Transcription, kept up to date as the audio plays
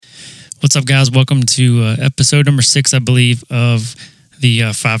What's up, guys? Welcome to episode number 6, I believe, of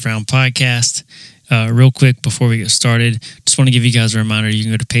the 5 Round Podcast. Real quick before we get started, just want to give you guys a reminder. You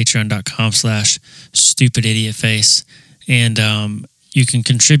can go to patreon.com/stupidIdiotface, and you can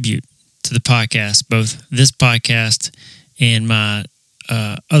contribute to the podcast. Both this podcast and my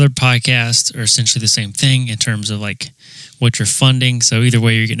other podcast are essentially the same thing in terms of like what you're funding. So either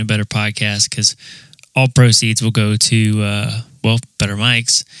way, you're getting a better podcast because all proceeds will go to, better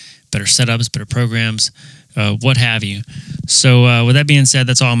mics, better setups, better programs, what have you. So with that being said,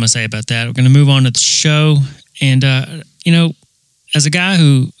 that's all I'm going to say about that. We're going to move on to the show. And, as a guy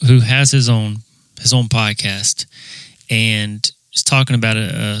who has his own podcast and is talking about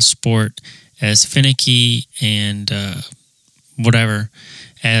a sport as finicky and whatever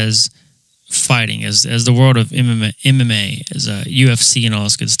as fighting, as the world of MMA, as UFC and all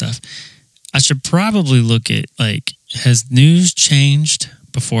this good stuff, I should probably look at, like, has news changed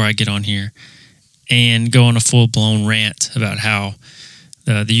before I get on here and go on a full-blown rant about how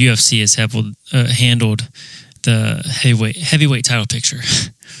the UFC has handled the heavyweight title picture.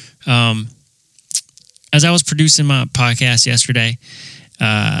 As I was producing my podcast yesterday,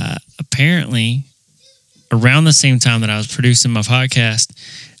 apparently around the same time that I was producing my podcast,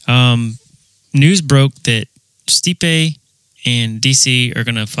 news broke that Stipe and DC are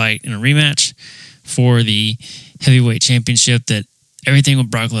going to fight in a rematch for the heavyweight championship, that everything with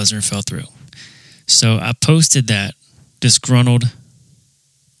Brock Lesnar fell through. So I posted that, disgruntled,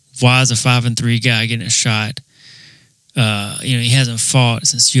 why is a 5-3 guy getting a shot? He hasn't fought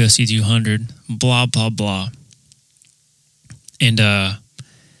since UFC 200, blah, blah, blah. And, they're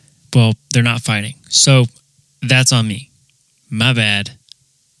not fighting. So that's on me. My bad.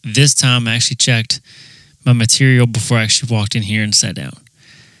 This time I actually checked my material before I actually walked in here and sat down.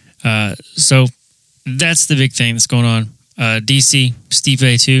 So that's the big thing that's going on. DC,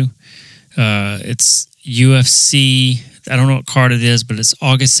 Stipe too. It's UFC, I don't know what card it is, but it's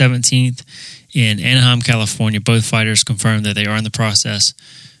August 17th in Anaheim, California. Both fighters confirmed that they are in the process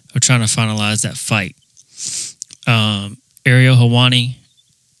of trying to finalize that fight. Ariel Helwani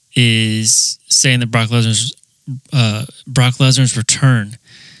is saying that Brock Lesnar's return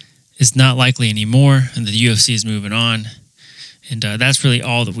is not likely anymore, and the UFC is moving on. And that's really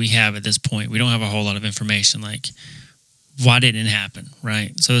all that we have at this point. We don't have a whole lot of information, like why didn't it happen,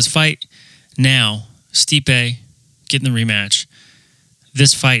 right? So this fight now, Stipe getting the rematch.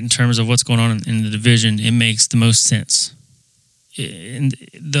 This fight, in terms of what's going on in the division, it makes the most sense in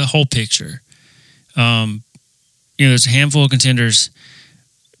the whole picture. There's a handful of contenders.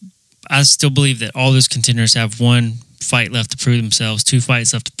 I still believe that all those contenders have one fight left to prove themselves, 2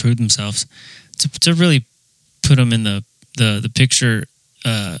 fights left to prove themselves, to really put them in the picture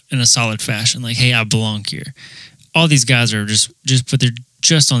in a solid fashion. Like, hey, I belong here. All these guys are but they're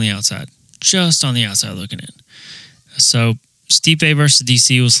just on the outside looking in. So Stipe versus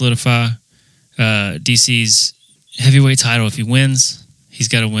DC will solidify DC's heavyweight title. If he wins, he's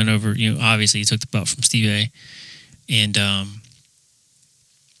got to win over, obviously he took the belt from Stipe. And who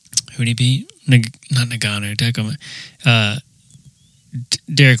did he beat? Not Nagano,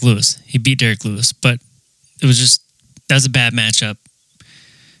 Derek Lewis. He beat Derek Lewis, but it was that's a bad matchup.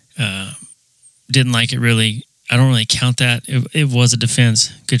 Didn't like it really. I don't really count that. It was a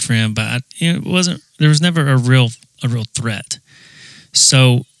defense, good for him, but it wasn't. There was never a real threat.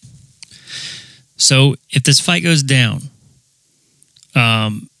 So if this fight goes down,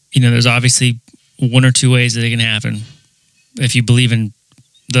 there's obviously 1 or 2 ways that it can happen. If you believe in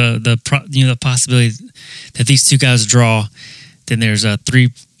the possibility that these 2 guys draw, then there's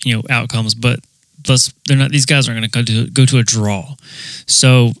 3 outcomes. But plus, they're not. These guys aren't going to go to a draw.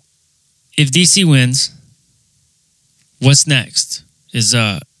 So if DC wins, what's next? Is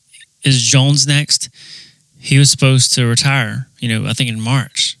Jones next? He was supposed to retire, I think in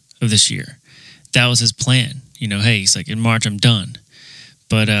March of this year. That was his plan. Hey, he's like, in March I'm done.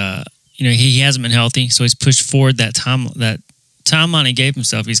 But he hasn't been healthy, so he's pushed forward that timeline he gave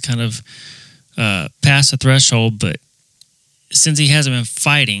himself. He's kind of past the threshold, but since he hasn't been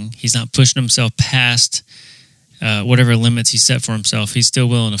fighting, he's not pushing himself past whatever limits he set for himself. He's still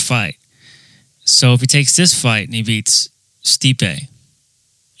willing to fight. So if he takes this fight and he beats Stipe,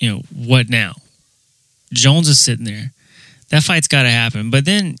 what now? Jones is sitting there. That fight's got to happen. But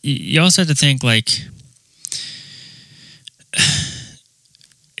then you also have to think, like,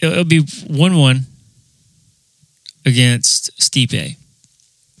 it'll be 1-1 against Stipe.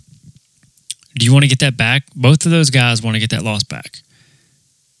 Do you want to get that back? Both of those guys want to get that loss back.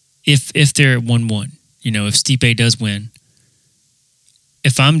 If they're at 1-1, if Stipe does win.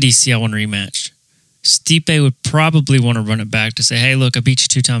 If I'm DC, I want a rematch. Stipe would probably want to run it back to say, hey, look, I beat you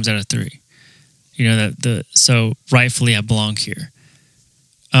 2 times out of 3. You know, so rightfully I belong here.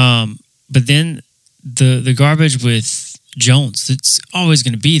 But then the garbage with Jones, it's always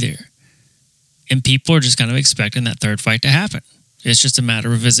going to be there. And people are just kind of expecting that third fight to happen. It's just a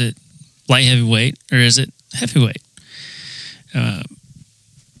matter of, is it light heavyweight or is it heavyweight? But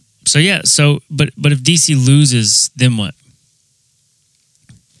if DC loses, then what?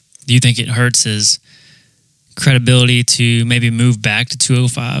 Do you think it hurts his credibility to maybe move back to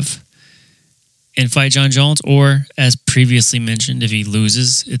 205 and fight John Jones? Or, as previously mentioned, if he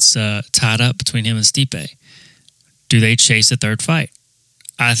loses, it's tied up between him and Stipe. Do they chase a third fight?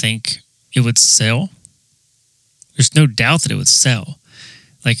 I think it would sell. There's no doubt that it would sell.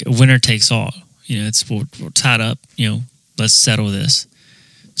 Like, a winner takes all. You know, we're tied up. You know, let's settle this.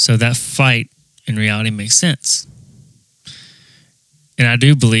 So that fight, in reality, makes sense. And I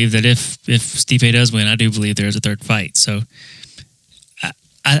do believe that if Stipe does win, I do believe there is a third fight. So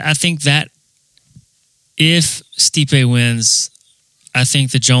I think that if Stipe wins, I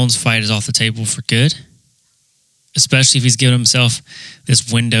think the Jones fight is off the table for good, especially if he's given himself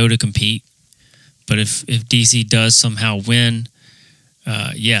this window to compete. But if DC does somehow win,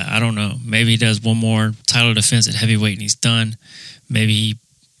 I don't know. Maybe he does one more title defense at heavyweight and he's done. Maybe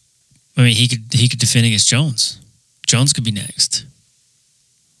he could defend against Jones. Jones could be next.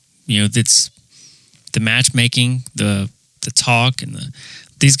 You know, it's the matchmaking, the talk, and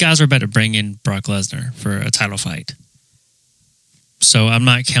these guys are about to bring in Brock Lesnar for a title fight. So I'm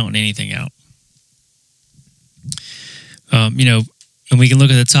not counting anything out. You know, and we can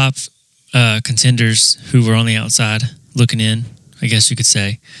look at the top contenders who were on the outside looking in, I guess you could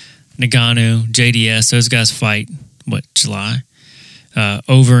say. Ngannou, JDS, those guys fight, July?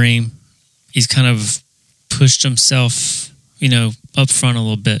 Overeem, he's kind of pushed himself, you know, up front a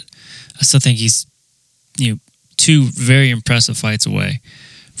little bit. I still think he's, you know, 2 very impressive fights away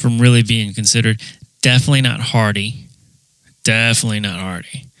from really being considered. Definitely not Hardy.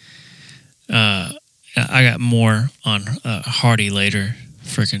 I got more on Hardy later.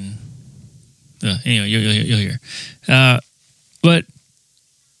 Freaking, anyway, you'll hear. But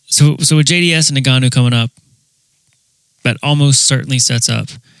so with JDS and Ngannou coming up, that almost certainly sets up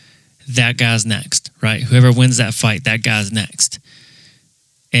that guy's next, right? Whoever wins that fight, that guy's next.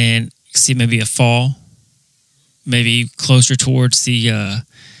 And see maybe a fall, maybe closer towards the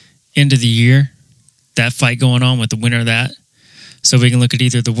end of the year, that fight going on with the winner of that. So we can look at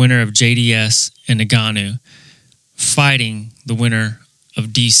either the winner of JDS and Ngannou fighting the winner of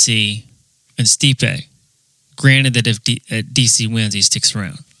DC and Stipe. Granted that if DC wins, he sticks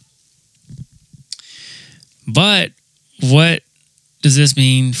around. But what does this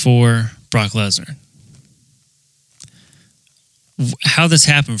mean for Brock Lesnar? How this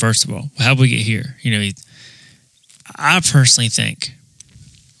happened, first of all? How did we get here? You know, I personally think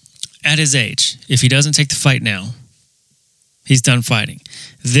at his age, if he doesn't take the fight now, he's done fighting.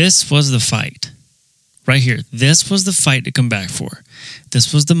 This was the fight right here. This was the fight to come back for.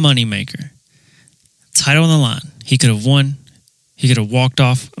 This was the moneymaker. Title on the line. He could have won. He could have walked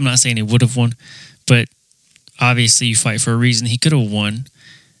off. I'm not saying he would have won, but obviously you fight for a reason. He could have won,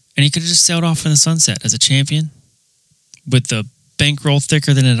 and he could have just sailed off in the sunset as a champion with the bankroll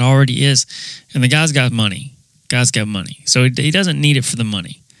thicker than it already is. And the guy's got money. So he doesn't need it for the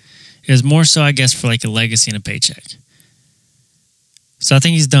money. It was more so, I guess, for like a legacy and a paycheck. So I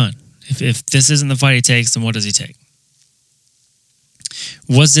think he's done. If this isn't the fight he takes, then what does he take?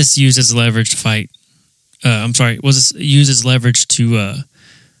 Was this used as leverage to fight? Was this used as leverage to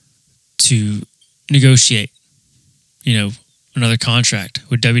negotiate, you know, another contract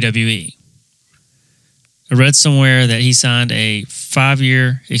with WWE? I read somewhere that he signed a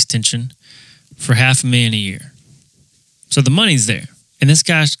 5-year extension for $500,000 a year. So the money's there. And this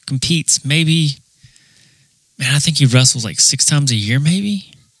guy competes maybe, I think he wrestles like 6 times a year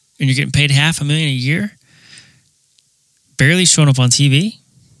maybe. And you're getting paid $500,000 a year? Barely showing up on TV?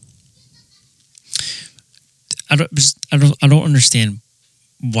 I don't understand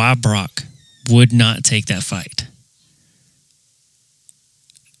why Brock would not take that fight.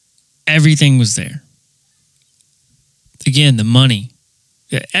 Everything was there. Again, the money.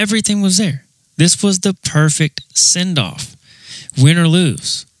 Everything was there. This was the perfect send-off. Win or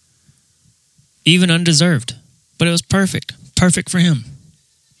lose. Even undeserved. But it was perfect. Perfect for him.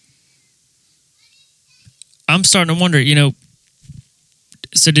 I'm starting to wonder, you know,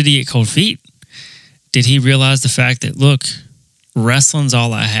 so did he get cold feet? Did he realize the fact that, look, wrestling's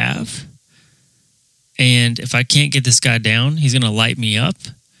all I have, and if I can't get this guy down, he's going to light me up?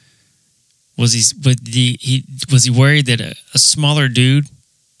 Was he worried that a smaller dude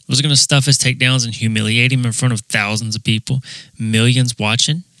Was it going to stuff his takedowns and humiliate him in front of thousands of people, millions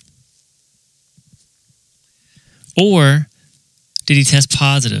watching? Or did he test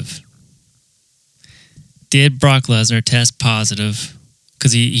positive? Did Brock Lesnar test positive?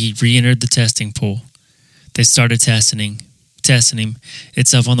 Because he re-entered the testing pool. They started testing him.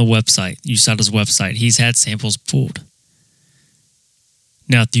 It's up on the website. You saw his website. He's had samples pulled.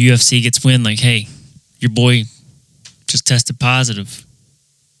 Now, if the UFC gets wind, like, hey, your boy just tested positive.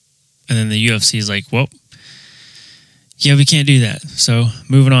 And then the UFC is like, well, yeah, we can't do that. So,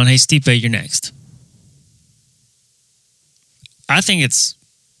 moving on. Hey, Stipe, you're next. I think it's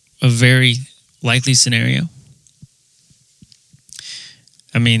a very likely scenario.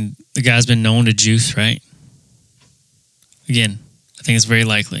 I mean, the guy's been known to juice, right? Again, I think it's very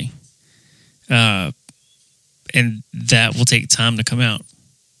likely. And that will take time to come out,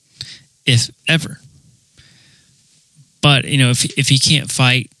 if ever. But, if he can't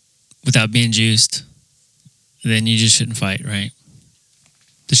fight without being juiced, then you just shouldn't fight, right?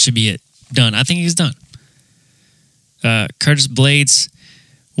 This should be it. Done. I think he's done. Curtis Blades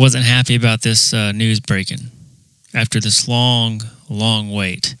wasn't happy about this news breaking after this long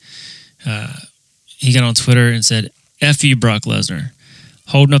wait. He got on Twitter and said, F you, Brock Lesnar.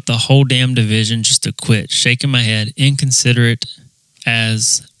 Holding up the whole damn division just to quit. Shaking my head. Inconsiderate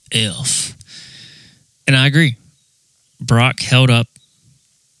as if. And I agree. Brock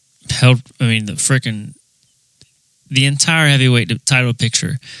the entire heavyweight title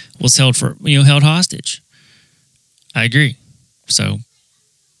picture was held hostage. I agree. So,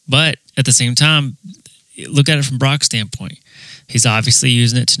 but at the same time, look at it from Brock's standpoint. He's obviously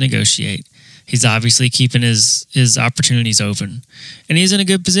using it to negotiate. He's obviously keeping his opportunities open, and he's in a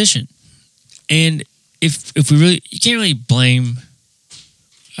good position. And if we really, you can't really blame.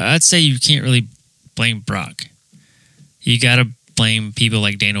 I'd say you can't really blame Brock. You got to blame people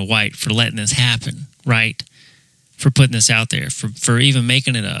like Dana White for letting this happen, right? For putting this out there, for even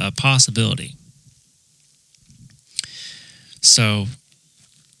making it a possibility. So,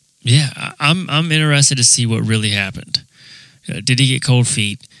 yeah, I'm interested to see what really happened. Did he get cold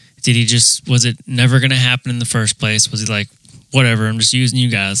feet? Was it never going to happen in the first place? Was he like, whatever, I'm just using you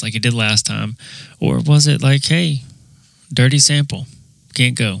guys like he did last time? Or was it like, hey, dirty sample,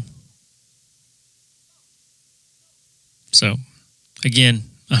 can't go? So, again,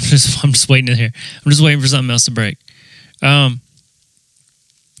 I'm just waiting to hear. I'm just waiting for something else to break.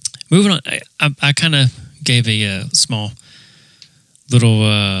 Moving on, I kind of gave a small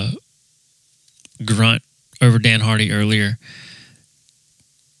little grunt over Dan Hardy earlier.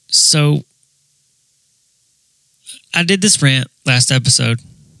 So I did this rant last episode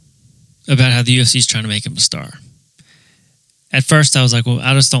about how the UFC is trying to make him a star. At first, I was like, well,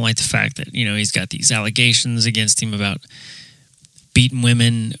 I just don't like the fact that, he's got these allegations against him about beating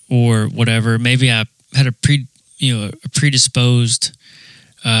women or whatever. Maybe I had a predisposed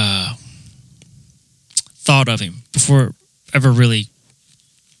thought of him before ever really,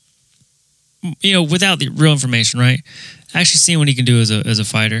 without the real information, right? Actually seeing what he can do as a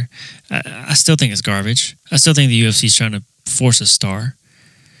fighter. I still think it's garbage. I still think the UFC is trying to force a star.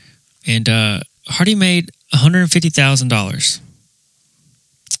 And Hardy made $150,000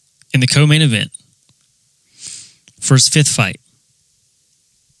 in the co-main event for his fifth fight.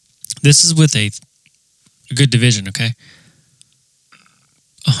 This is with a good division, okay?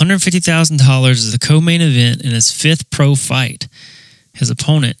 $150,000 is the co-main event in his fifth pro fight. His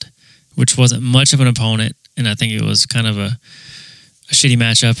opponent, which wasn't much of an opponent, and I think it was kind of a shitty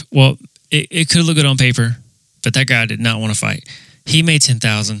matchup. Well, it could look good on paper, but that guy did not want to fight. He made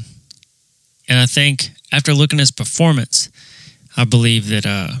 $10,000, and I think after looking at his performance, I believe that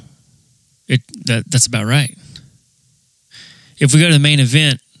that's about right. If we go to the main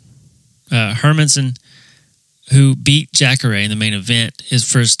event, Hermanson, who beat Jacare in the main event,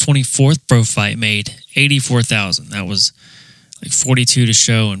 for his 24th pro fight, made $84,000. That was like 42 to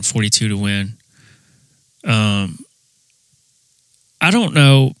show and 42 to win. I don't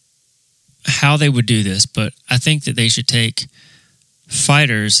know how they would do this, but I think that they should take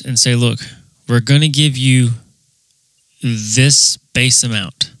fighters and say, look, we're going to give you this base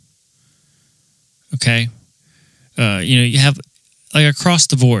amount. Okay? You have like across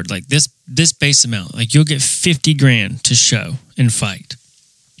the board, like this base amount, like you'll get $50,000 to show and fight.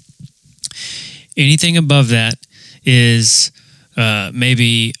 Anything above that is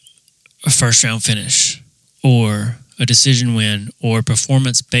maybe a first round finish or a decision win or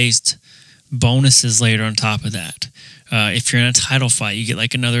performance-based bonuses later on top of that. If you're in a title fight, you get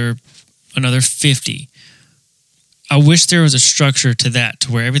like another 50. I wish there was a structure to that,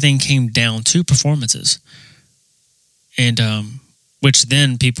 to where everything came down to performances. And which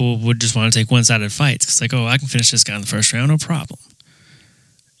then people would just want to take one-sided fights. It's like, oh, I can finish this guy in the first round, no problem.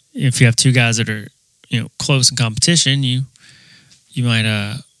 If you have two guys that are, close in competition, you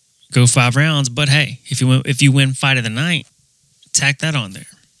might go 5 rounds. But hey, if you win fight of the night, tack that on there.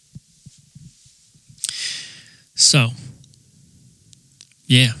 So,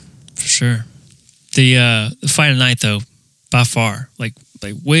 yeah, for sure. The fight of the night, though, by far, like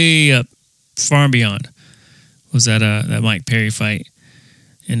way up, far and beyond, was that Mike Perry fight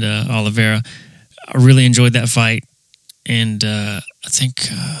and Oliveira. I really enjoyed that fight, and I think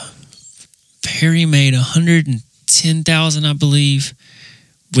Perry made $110,000, I believe,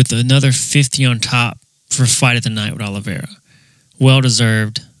 with another 50 on top for fight of the night with Oliveira. Well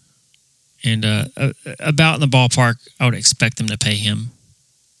deserved, and about in the ballpark I would expect them to pay him.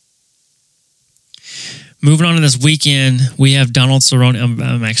 Moving on to this weekend, we have Donald Cerrone.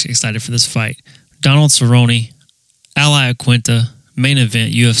 I'm actually excited for this fight. Donald Cerrone, Iaquinta, main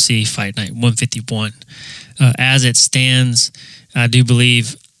event, UFC Fight Night 151. As it stands, I do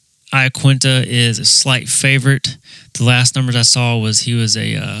believe Iaquinta is a slight favorite. The last numbers I saw was he was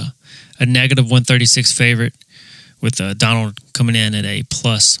a negative 136 favorite, with Donald coming in at a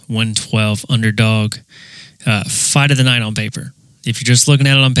plus 112 underdog. Fight of the night on paper. If you're just looking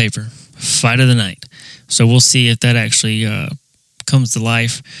at it on paper, fight of the night. So we'll see if that actually comes to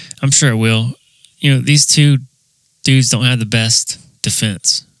life. I'm sure it will. These two dudes don't have the best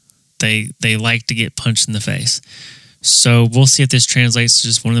defense. They like to get punched in the face. So we'll see if this translates to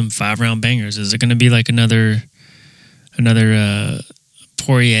just one of them 5-round bangers. Is it going to be like another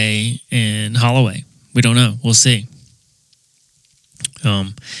Poirier and Holloway? We don't know. We'll see.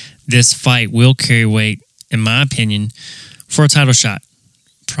 This fight will carry weight, in my opinion, for a title shot,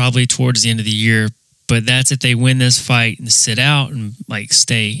 probably towards the end of the year. But that's if they win this fight and sit out and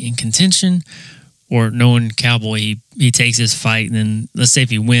stay in contention, or knowing Cowboy, he takes this fight, and then let's say if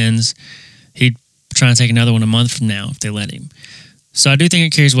he wins, he'd try and take another one a month from now if they let him. So I do think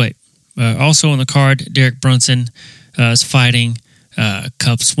it carries weight. Also on the card, Derek Brunson is fighting.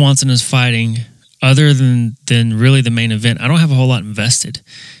 Cub Swanson is fighting. Other than really the main event, I don't have a whole lot invested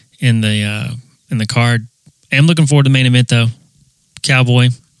in the card. I am looking forward to the main event though. Cowboy,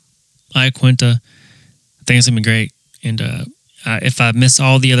 Iaquinta. I think it's gonna be great. And if I miss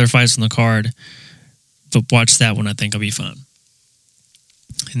all the other fights on the card, but watch that one, I think I'll be fine.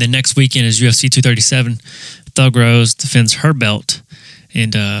 And then next weekend is UFC 237. Thug Rose defends her belt,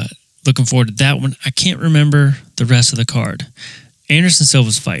 and looking forward to that one. I can't remember the rest of the card. Anderson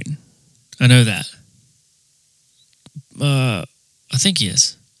Silva's fighting. I know that. I think he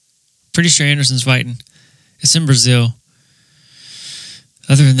is. Pretty sure Anderson's fighting. It's in Brazil.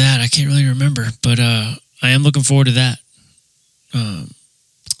 Other than that, I can't really remember, but I am looking forward to that.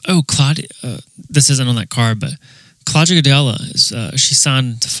 Claudia. This isn't on that card, but Claudia Gadelha is. She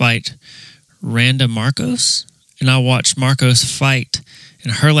signed to fight Randa Marcos, and I watched Marcos fight.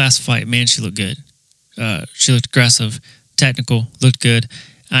 In her last fight, man, she looked good. She looked aggressive, technical, looked good.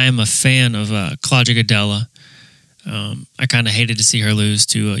 I am a fan of Claudia Gadelha. I kind of hated to see her lose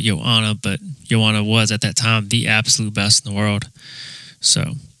to Joanna, but Joanna was at that time the absolute best in the world.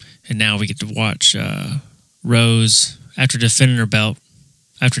 So, and now we get to watch Rose, after defending her belt,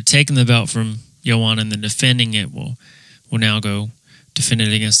 after taking the belt from Joanna and then defending it, will now go defend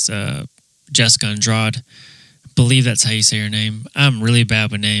it against Jessica Andrade. I believe that's how you say her name. I'm really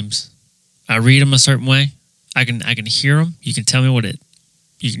bad with names. I read them a certain way. I can hear them. You can tell me what it.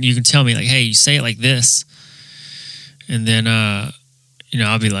 You can tell me hey, you say it like this, and then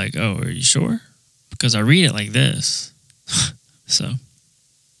I'll be like, oh, are you sure? Because I read it like this. So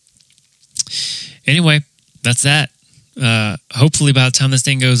anyway, that's that. Hopefully by the time this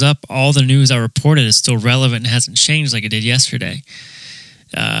thing goes up, all the news I reported is still relevant and hasn't changed like it did yesterday.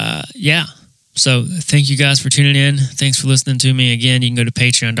 Yeah. So thank you guys for tuning in. Thanks for listening to me. Again, you can go to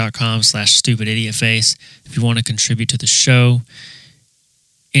patreon.com/stupididiotface if you want to contribute to the show.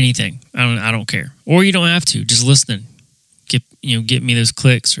 Anything. I don't care. Or you don't have to. Just listening. Get me those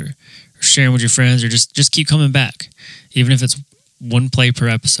clicks or sharing with your friends, or just keep coming back. Even if it's one play per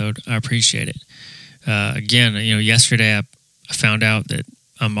episode, I appreciate it. Again, yesterday I found out that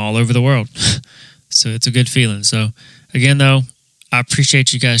I'm all over the world. So it's a good feeling. So again, though, I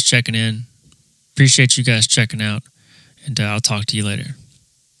appreciate you guys checking in. Appreciate you guys checking out. And I'll talk to you later.